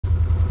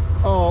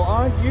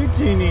aren't you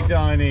teeny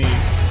tiny?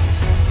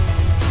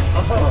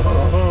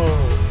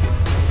 Oh.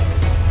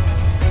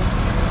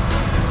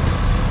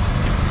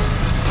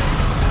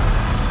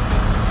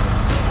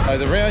 So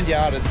the round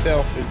yard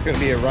itself is going to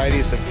be a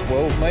radius of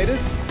 12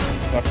 metres.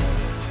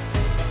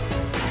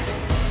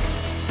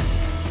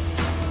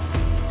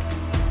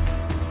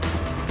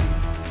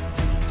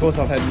 Of course,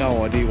 I've had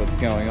no idea what's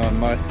going on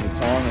most of the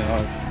time,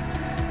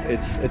 and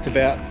it's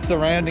about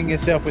surrounding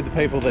yourself with the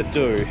people that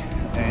do.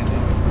 And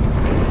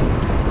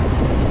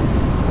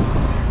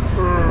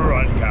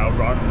run, cow,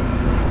 run.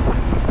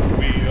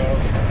 We are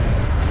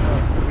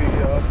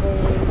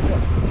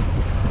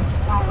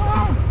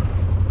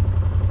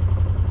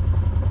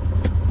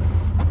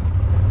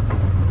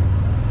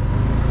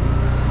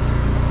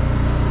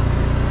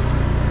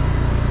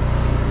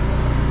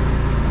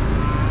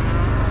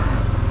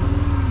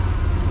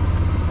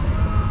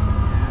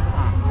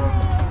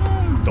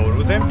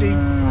empty,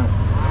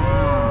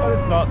 but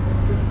it's not.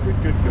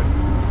 Good.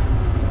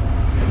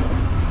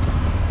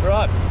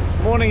 Right,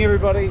 morning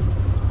everybody.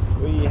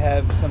 We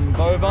have some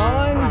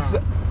bovines,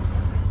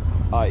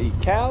 i.e.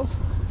 cows,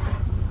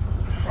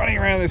 running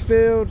around this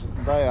field.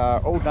 They are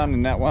all done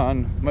in that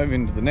one.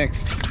 Moving to the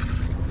next.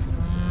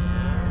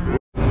 You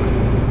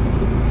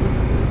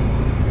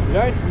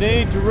don't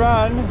need to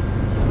run.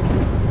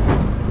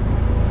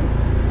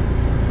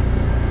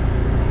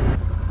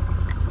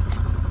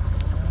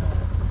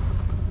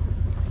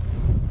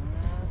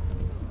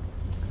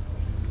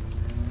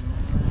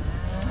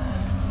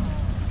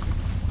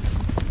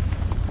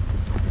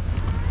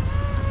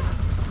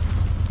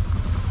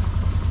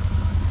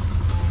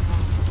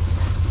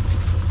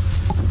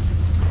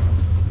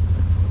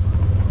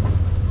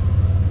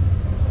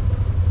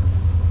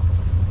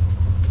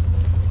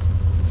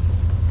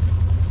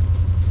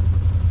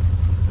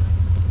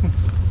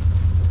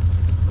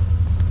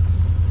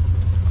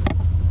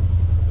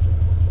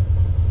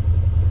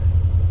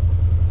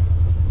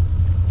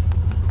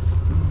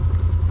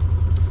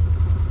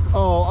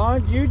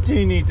 Aren't you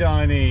teeny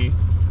tiny?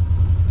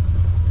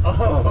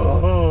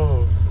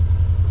 Oh.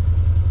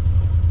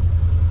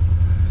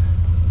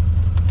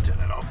 Turn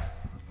it off.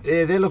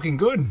 Yeah, they're looking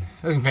good.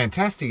 Looking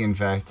fantastic, in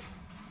fact.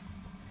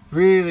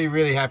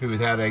 Really happy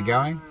with how they're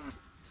going.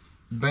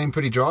 Been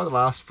pretty dry the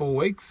last 4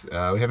 weeks.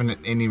 We haven't had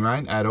any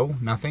rain at all.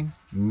 Nothing.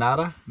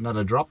 Nada. Not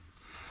a drop.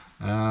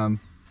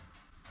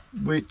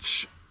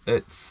 Which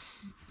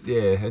it's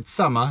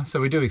summer,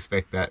 so we do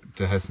expect that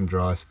to have some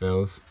dry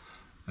spells.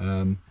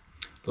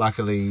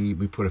 Luckily,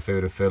 we put a fair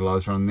bit of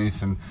fertiliser on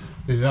this, and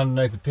this is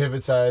underneath the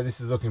pivot, so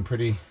this is looking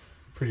pretty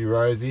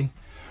rosy.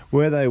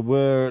 Where they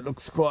were, it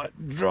looks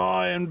quite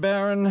dry and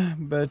barren,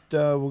 but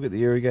we'll get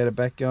the irrigator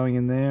back going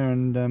in there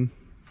and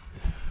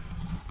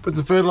put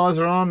the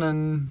fertiliser on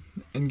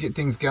and get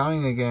things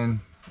going again.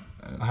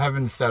 I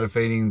haven't started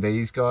feeding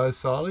these guys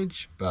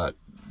silage, but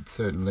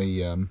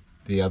certainly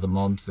the other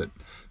mobs that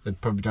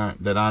probably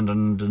aren't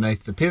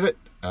underneath the pivot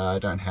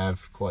don't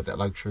have quite that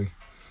luxury.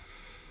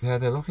 How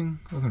they're looking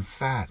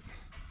fat.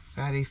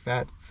 Fatty.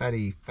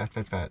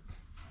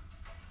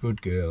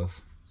 Good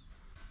girls.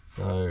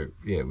 So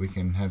yeah, we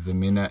can have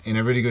them in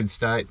a really good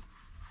state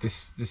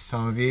this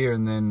time of year,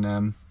 and then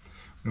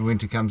when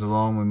winter comes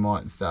along, we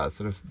might start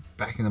sort of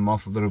backing them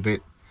off a little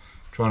bit,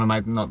 try to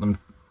make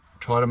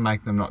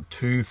them not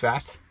too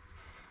fat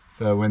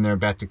for when they're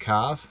about to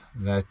calve.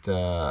 That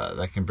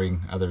can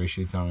bring other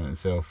issues on in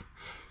itself.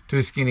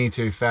 Too skinny,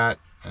 too fat.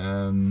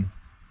 Yeah,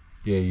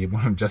 you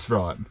want them just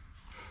right.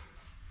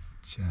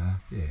 Yeah.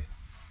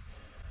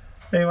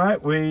 Anyway,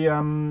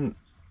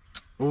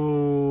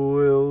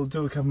 we'll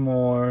do a couple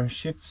more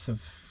shifts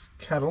of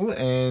cattle,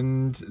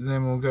 and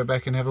then we'll go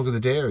back and have a look at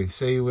the dairy,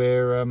 see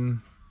where,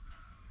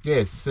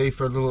 see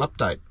for a little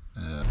update.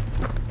 You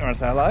want to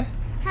say hello?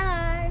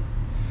 Hello.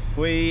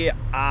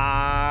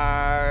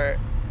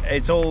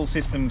 It's all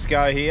systems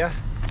go here.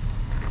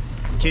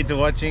 Kids are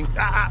watching.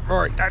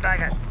 Rory, don't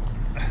take it.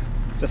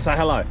 Just say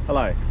hello.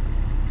 Right,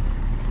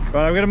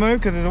 I'm going to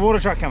move because there's a water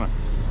truck coming.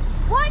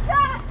 Water!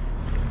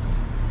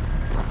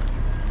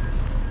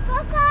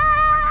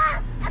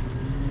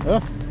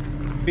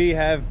 We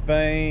have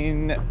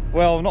been,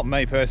 well, not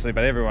me personally,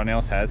 but everyone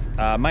else has.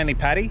 Mainly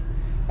Paddy.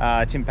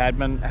 Tim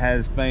Padman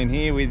has been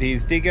here with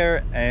his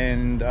digger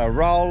and a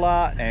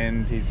roller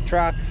and his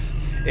trucks,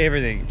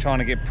 everything, trying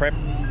to get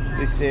prepped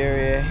this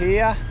area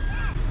here.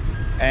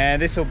 And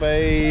this will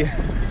be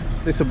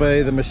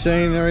the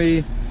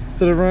machinery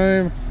sort of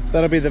room.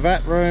 That'll be the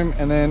vat room,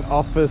 and then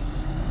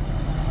office,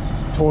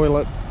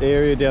 toilet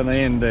area down the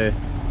end there.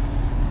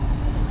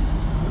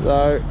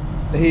 So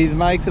he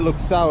makes it look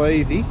so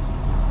easy.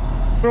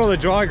 Put all the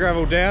dry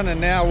gravel down,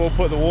 and now we'll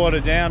put the water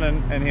down,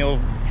 and he'll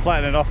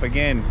flatten it off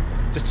again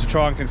just to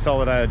try and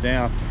consolidate it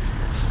down.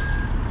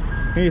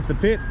 Here's the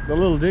pit, the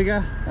little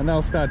digger, and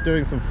they'll start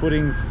doing some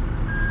footings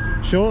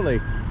shortly.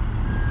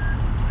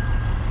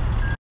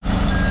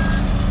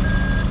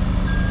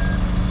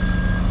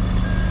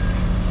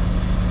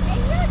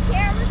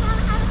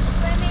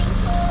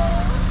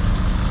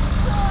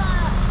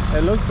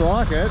 It looks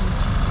like it.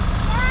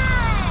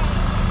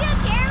 Yeah. Did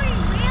Gary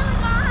really know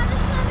how to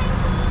swimming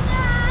pool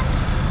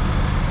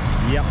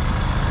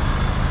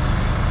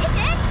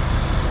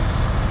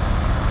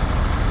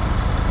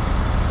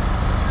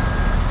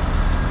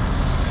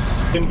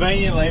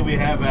Conveniently, we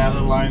have our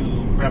own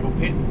little gravel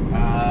pit,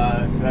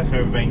 so that's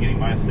where we've been getting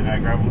most of our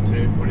gravel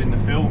to put in the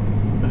fill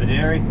for the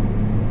dairy.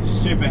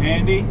 Super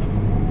handy,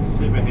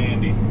 super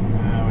handy.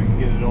 We can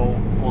get it all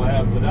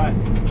hours of the day.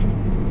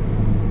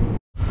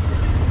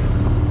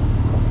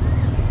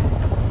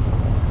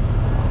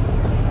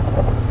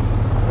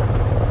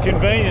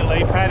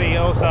 Conveniently, Paddy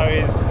also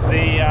is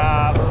the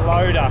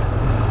loader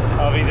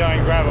of his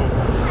own gravel.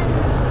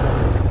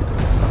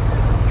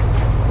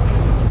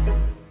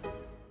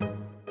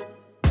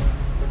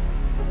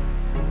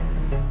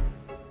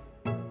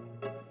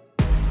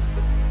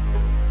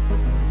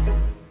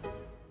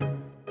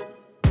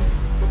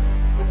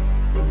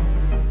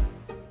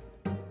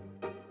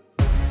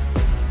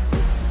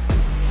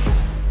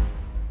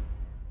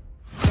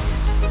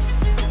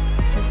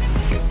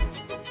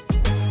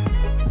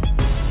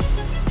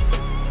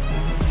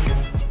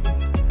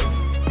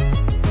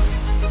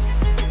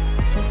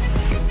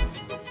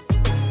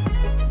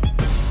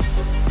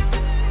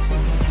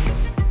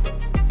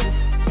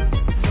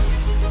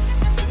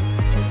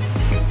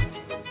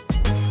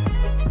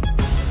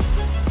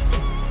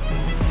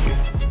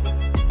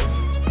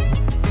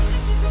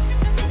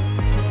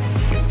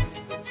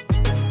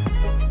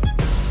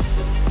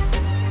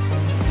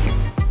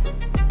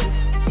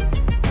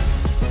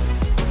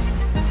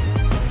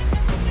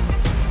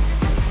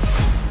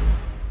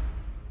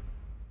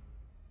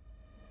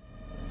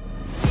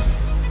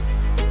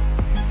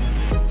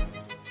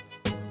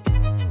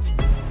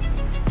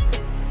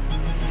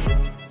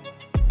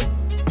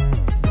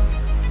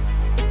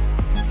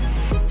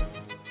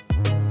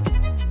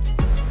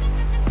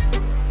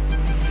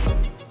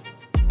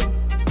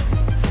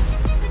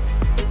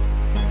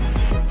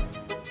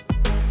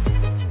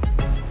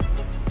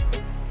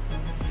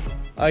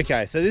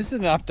 Okay, so this is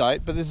an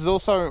update, but this is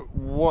also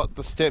what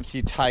the steps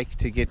you take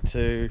to get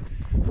to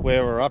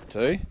where we're up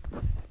to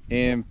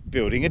in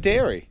building a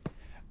dairy.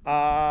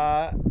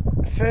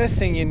 First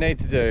thing you need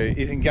to do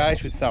is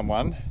engage with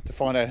someone to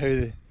find out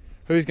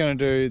who's going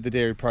to do the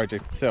dairy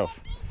project itself.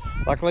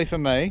 Luckily for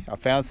me, I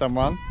found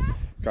someone,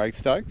 Craig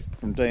Stokes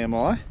from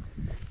DMI.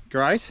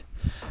 Great.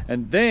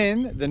 And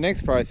then the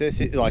next process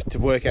is like to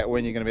work out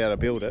when you're going to be able to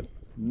build it.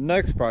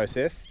 Next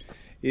process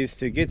is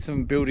to get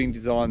some building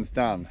designs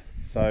done.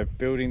 So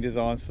building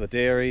designs for the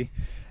dairy,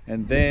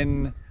 and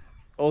then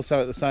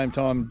also at the same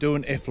time do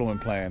an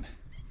effluent plan.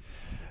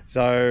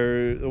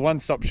 So the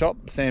one-stop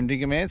shop, Sam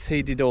Dingermans,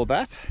 he did all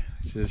that,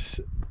 which has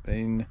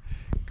been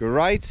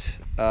great.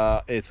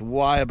 It's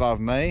way above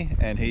me,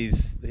 and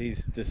he's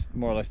just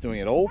more or less doing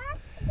it all.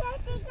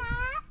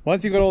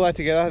 Once you've got all that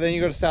together, then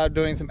you've got to start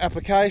doing some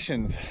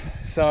applications.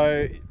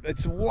 So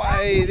it's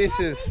way,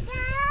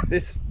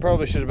 this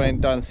probably should have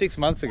been done 6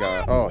 months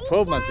ago, oh,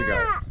 12 months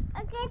ago.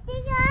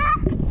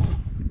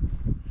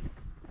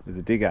 There's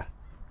a digger.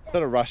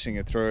 Sort of rushing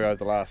it through over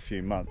the last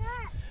few months.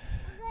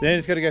 Then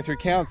it's got to go through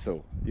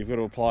council. You've got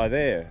to apply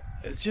there.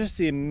 It's just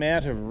the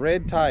amount of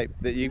red tape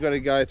that you've got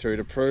to go through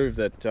to prove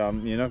that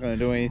you're not going to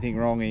do anything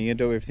wrong and you're going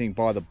to do everything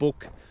by the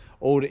book,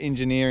 all the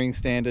engineering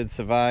standards,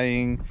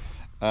 surveying,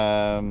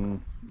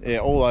 yeah,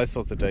 all those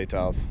sorts of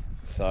details.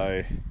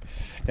 So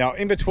now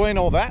in between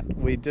all that,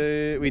 we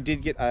did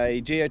get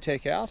a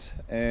geotech out,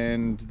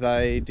 and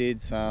they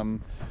did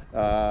some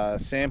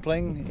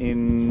sampling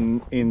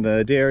in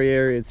the dairy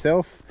area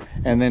itself.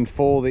 And then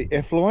for the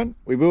effluent,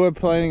 we were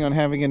planning on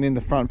having it in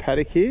the front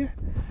paddock here,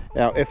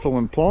 our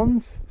effluent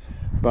ponds,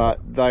 but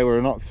they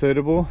were not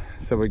suitable,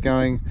 so we're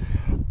going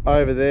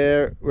over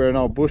there where an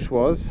old bush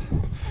was.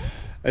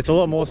 It's a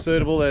lot more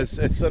suitable.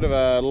 It's sort of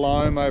a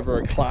loam over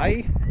a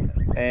clay,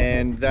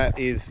 and that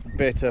is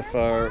better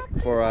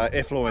for a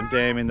effluent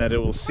dam in that it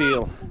will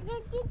seal.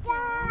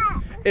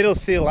 It'll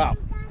seal up,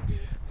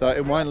 so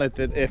it won't let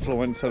the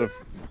effluent sort of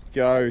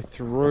go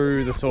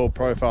through the soil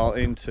profile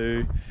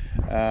into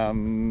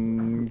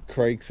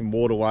creeks and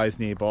waterways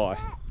nearby.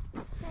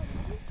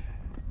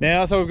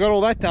 Now, so we've got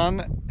all that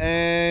done,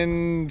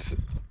 and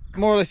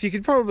more or less you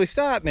could probably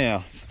start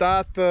now.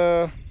 Start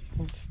the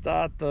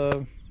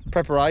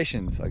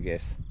preparations, I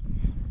guess.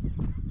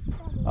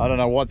 I don't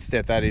know what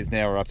step that is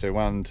now. We're up to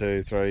 1,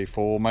 2, 3,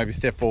 4, maybe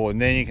step 4,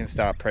 and then you can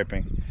start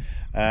prepping.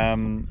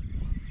 And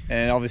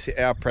obviously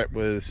our prep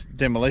was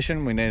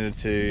demolition. We needed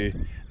to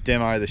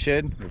demo the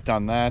shed. We've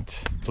done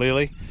that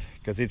clearly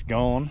because it's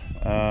gone.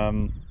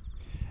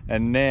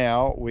 And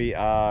now we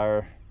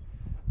are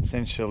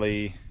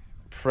essentially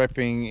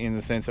prepping in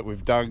the sense that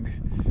we've dug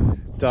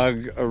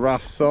a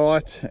rough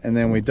site, and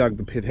then we dug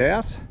the pit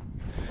out.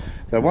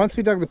 So once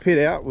we dug the pit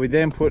out, we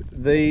then put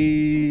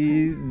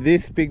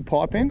this big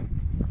pipe in.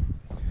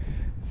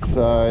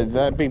 So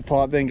that big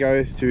pipe then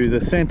goes to the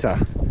center.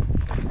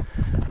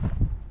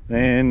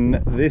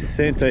 Then this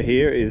center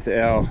here is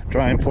our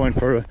drain point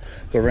for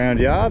the round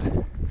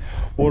yard.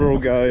 Water will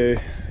go,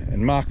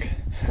 and muck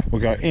will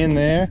go in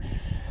there,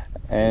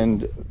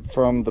 and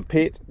from the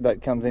pit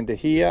that comes into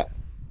here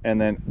and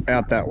then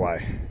out that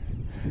way.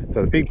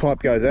 So the big pipe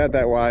goes out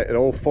that way, it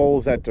all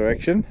falls that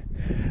direction,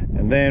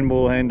 and then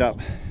we'll end up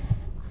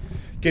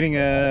getting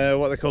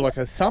what they call like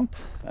a sump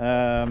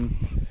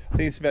I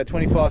think it's about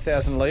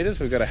 25,000 litres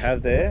we've got to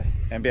have there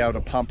and be able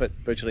to pump it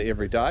virtually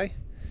every day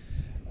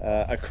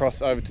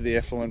across over to the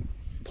effluent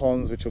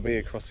ponds, which will be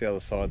across the other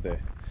side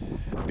there.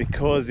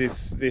 Because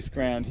this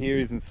ground here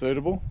isn't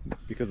suitable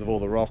because of all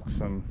the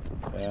rocks and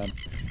yeah,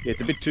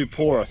 it's a bit too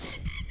porous.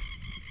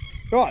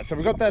 Right, so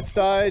we've got that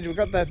stage, we've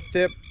got that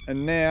step,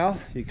 and now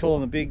you call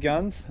on the big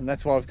guns, and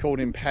that's why I've called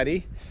him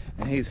Paddy,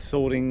 and he's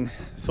sorting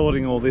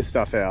all this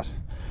stuff out.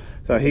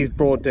 So he's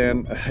brought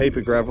down a heap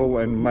of gravel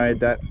and made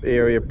that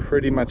area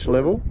pretty much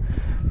level,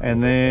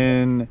 and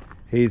then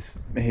he's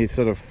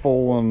sort of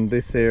fallen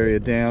this area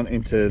down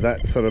into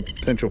that sort of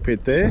central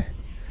pit there,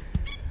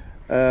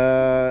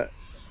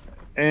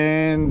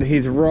 and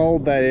he's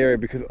rolled that area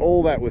because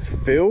all that was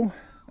fill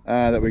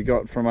that we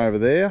got from over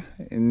there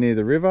near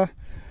the river.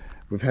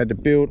 We've had to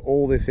build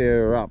all this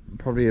area up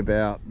probably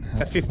about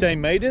 15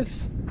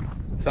 meters.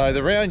 So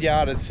the round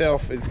yard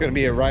itself is going to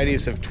be a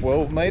radius of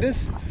 12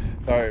 meters.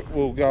 So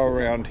we'll go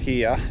around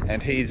here,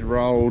 and he's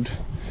rolled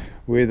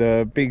with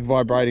a big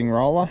vibrating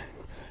roller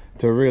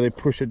to really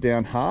push it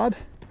down hard.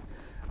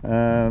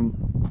 And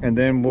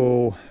then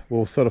we'll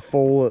sort of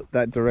fall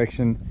that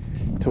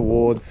direction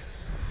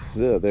towards,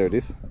 there it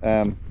is,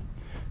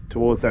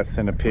 towards that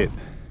center pit.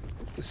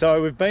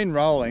 So we've been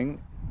rolling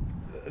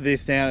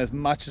this down as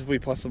much as we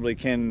possibly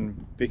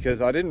can,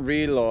 because I didn't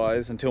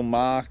realise until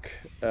Mark,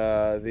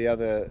 the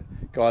other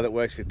guy that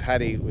works with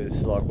Paddy,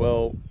 was like,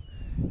 well,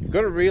 you've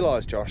got to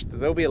realise, Josh, that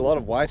there'll be a lot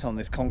of weight on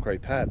this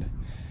concrete pad.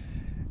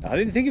 I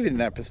didn't think of it in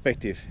that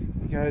perspective.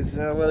 He goes,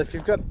 well, if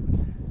you've got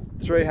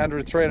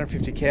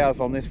 350 cows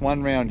on this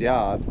one round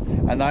yard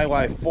and they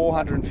weigh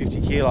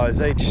 450 kilos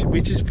each,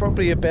 which is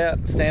probably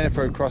about standard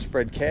for a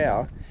crossbred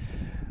cow,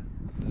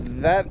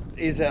 that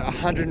is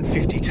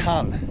 150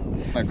 tonne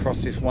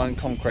across this one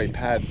concrete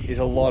pad is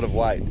a lot of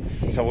weight.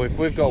 So if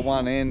we've got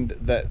one end,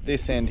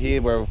 this end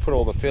here where we've put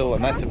all the fill,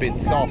 and that's a bit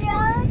soft,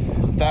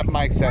 that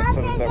makes that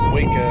sort of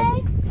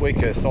that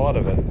weaker side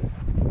of it.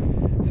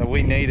 So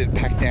we need it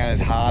packed down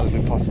as hard as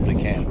we possibly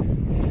can.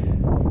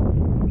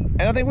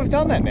 And I think we've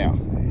done that now.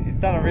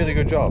 It's done a really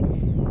good job.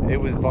 It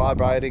was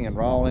vibrating and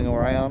rolling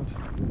around.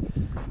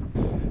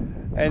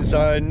 And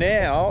so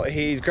now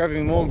he's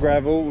grabbing more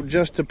gravel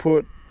just to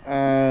put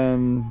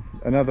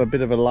another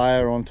bit of a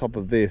layer on top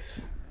of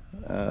this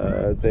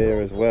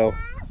there as well.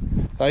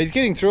 So he's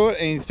getting through it,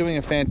 and he's doing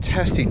a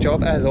fantastic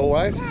job as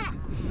always.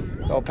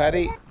 Oh,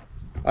 Paddy.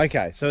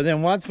 Okay, so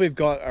then once we've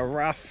got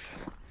a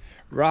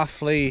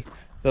roughly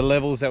the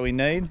levels that we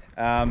need,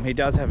 he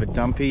does have a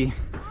dumpy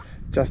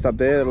just up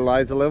there at a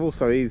laser level,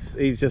 so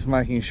he's just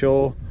making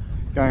sure,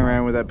 going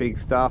around with that big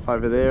stuff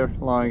over there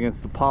lying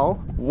against the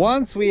pole.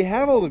 Once we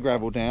have all the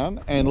gravel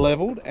down and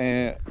leveled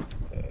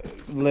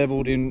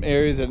in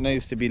areas that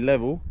needs to be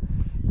level,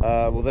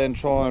 we'll then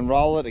try and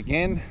roll it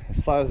again as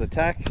flat as a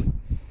tack,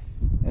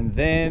 and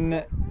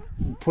then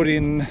put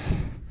in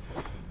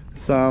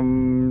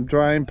some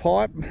drain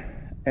pipe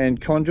and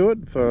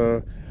conduit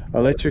for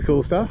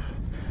electrical stuff,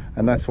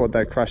 and that's what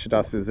that crusher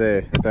dust is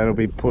there. That'll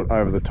be put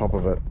over the top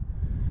of it,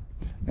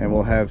 and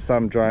we'll have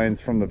some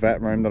drains from the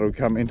vat room that'll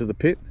come into the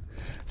pit.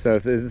 So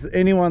if there's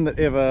anyone that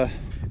ever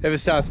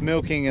starts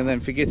milking and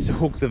then forgets to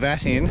hook the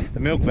vat in, the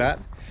milk vat,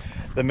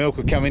 the milk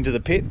will come into the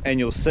pit and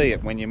you'll see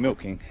it when you're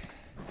milking.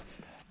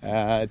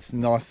 It's a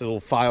nice little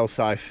fail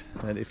safe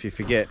that if you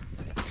forget.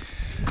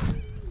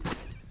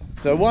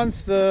 So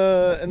once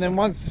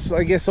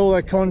I guess all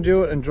that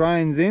conduit and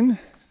drains in,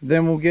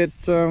 then we'll get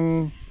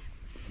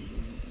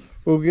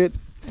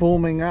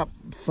forming up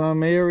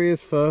some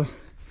areas for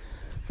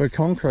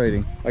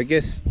concreting. I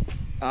guess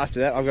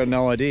after that I've got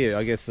no idea.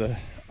 I guess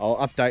I'll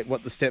update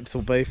what the steps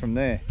will be from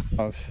there.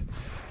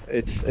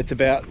 It's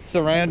about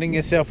surrounding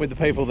yourself with the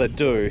people that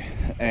do,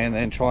 and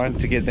then trying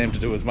to get them to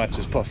do as much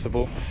as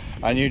possible,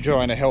 and you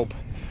trying to help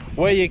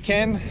where you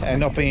can and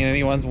not being in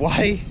anyone's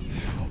way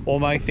or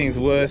make things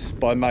worse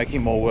by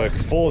making more work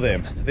for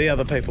them, the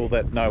other people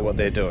that know what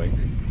they're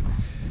doing.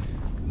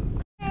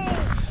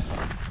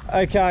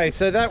 Okay,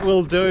 so that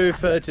will do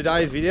for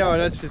today's video,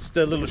 and it's just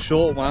a little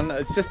short one.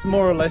 It's just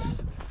more or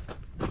less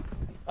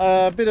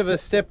a bit of a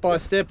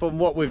step-by-step on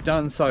what we've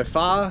done so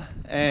far,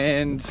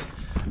 and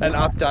an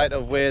update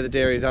of where the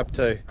dairy is up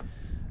to.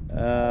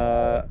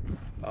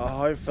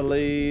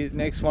 Hopefully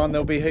next one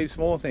there'll be heaps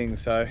more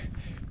things, so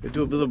we'll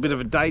do a little bit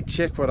of a date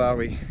check. What are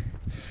we?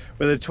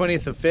 We're the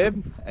 20th of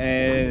Feb,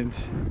 and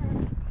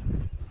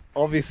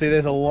obviously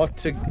there's a lot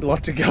to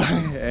go,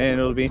 and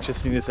it'll be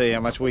interesting to see how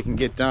much we can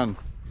get done.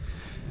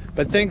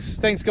 But thanks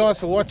guys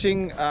for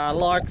watching.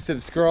 Like,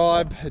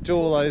 subscribe, do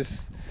all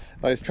those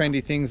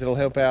trendy things that'll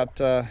help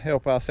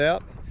us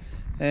out,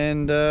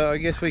 and I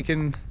guess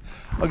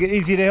I'll get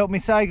Izzy to help me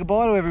say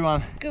goodbye to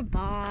everyone.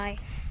 Goodbye.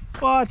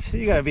 What?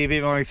 You gotta be a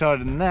bit more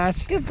excited than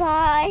that.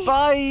 Goodbye.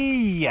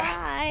 Bye.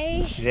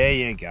 Bye. There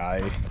you go.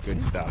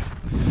 Good stuff.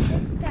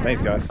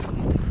 Thanks guys.